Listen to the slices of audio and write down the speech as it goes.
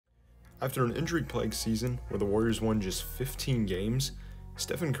After an injury-plagued season where the Warriors won just 15 games,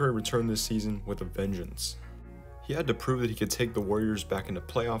 Stephen Curry returned this season with a vengeance. He had to prove that he could take the Warriors back into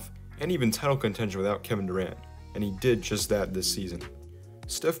playoff and even title contention without Kevin Durant, and he did just that this season.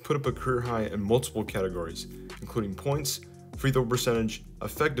 Steph put up a career high in multiple categories, including points, free throw percentage,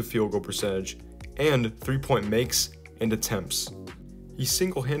 effective field goal percentage, and three-point makes and attempts. He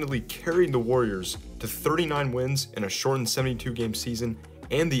single-handedly carried the Warriors to 39 wins in a shortened 72-game season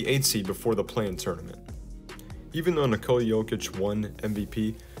and the 8th seed before the play-in tournament. Even though Nikola Jokic won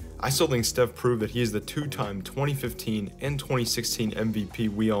MVP, I still think Steph proved that he is the two-time 2015 and 2016 MVP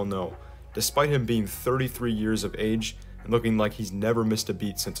we all know, despite him being 33 years of age and looking like he's never missed a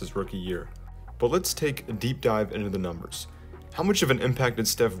beat since his rookie year. But let's take a deep dive into the numbers. How much of an impact did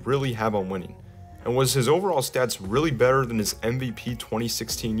Steph really have on winning? And was his overall stats really better than his MVP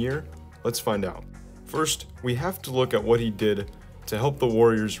 2016 year? Let's find out. First, we have to look at what he did to help the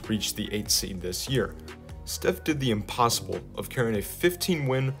Warriors reach the 8th seed this year. Steph did the impossible of carrying a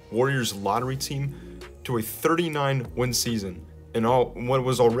 15-win Warriors lottery team to a 39-win season in what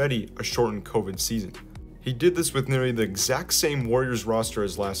was already a shortened COVID season. He did this with nearly the exact same Warriors roster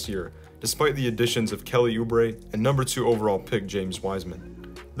as last year, despite the additions of Kelly Oubre and number 2 overall pick James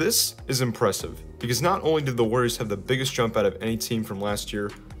Wiseman. This is impressive because not only did the Warriors have the biggest jump out of any team from last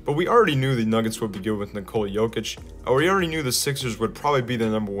year, but we already knew the Nuggets would be good with Nikola Jokic, and we already knew the Sixers would probably be the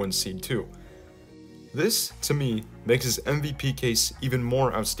number 1 seed too. This, to me, makes his MVP case even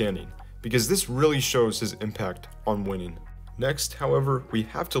more outstanding, because this really shows his impact on winning. Next, however, we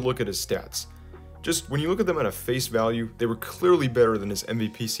have to look at his stats. Just when you look at them at a face value, they were clearly better than his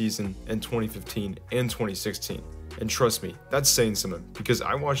MVP season in 2015 and 2016. And trust me, that's saying something, because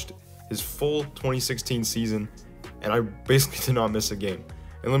I watched his full 2016 season and I basically did not miss a game.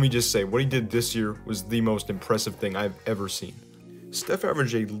 And let me just say, what he did this year was the most impressive thing I've ever seen. Steph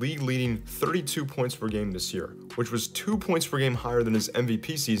averaged a league-leading 32 points per game this year, which was 2 points per game higher than his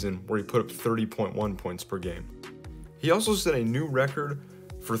MVP season where he put up 30.1 points per game. He also set a new record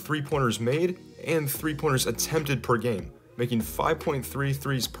for three-pointers made and three-pointers attempted per game, making 5.3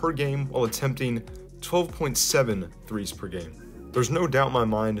 threes per game while attempting 12.7 threes per game. There's no doubt in my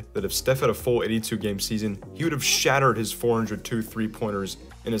mind that if Steph had a full 82-game season, he would have shattered his 402 three-pointers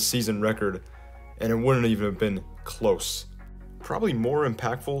in a season record, and it wouldn't even have been close. Probably more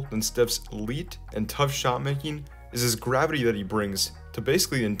impactful than Steph's elite and tough shot making is his gravity that he brings to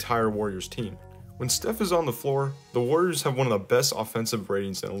basically the entire Warriors team. When Steph is on the floor, the Warriors have one of the best offensive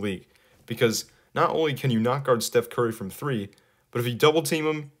ratings in the league, because not only can you not guard Steph Curry from 3, but if you double team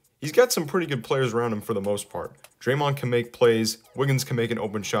him, he's got some pretty good players around him for the most part. Draymond can make plays, Wiggins can make an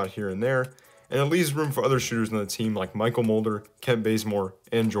open shot here and there, and it leaves room for other shooters on the team like Michael Mulder, Kent Bazemore,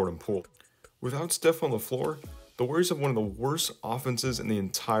 and Jordan Poole. Without Steph on the floor, the Warriors have one of the worst offenses in the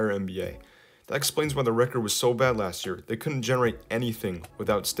entire NBA. That explains why the record was so bad last year. They couldn't generate anything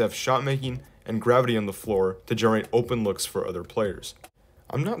without Steph's shot making and gravity on the floor to generate open looks for other players.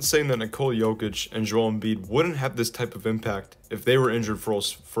 I'm not saying that Nikola Jokic and Joel Embiid wouldn't have this type of impact if they were injured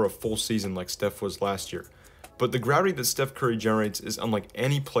for a full season like Steph was last year, but the gravity that Steph Curry generates is unlike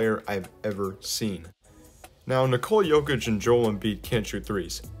any player I've ever seen. Now, Nikola Jokic and Joel Embiid can't shoot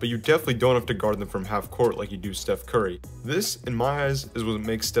threes, but you definitely don't have to guard them from half court like you do Steph Curry. This, in my eyes, is what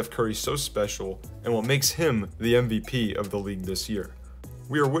makes Steph Curry so special and what makes him the MVP of the league this year.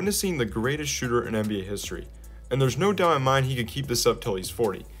 We are witnessing the greatest shooter in NBA history, and there's no doubt in mind he could keep this up till he's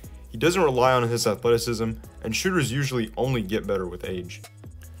 40. He doesn't rely on his athleticism, and shooters usually only get better with age.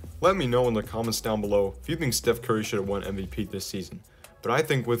 Let me know in the comments down below if you think Steph Curry should have won MVP this season. But I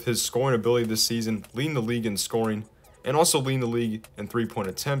think with his scoring ability this season, leading the league in scoring, and also leading the league in three-point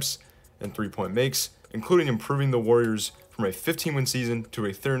attempts and three-point makes, including improving the Warriors from a 15-win season to a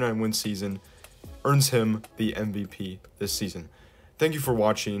 39-win season, earns him the MVP this season. Thank you for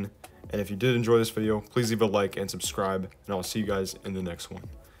watching, and if you did enjoy this video, please leave a like and subscribe, and I'll see you guys in the next one.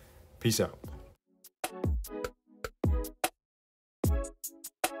 Peace out.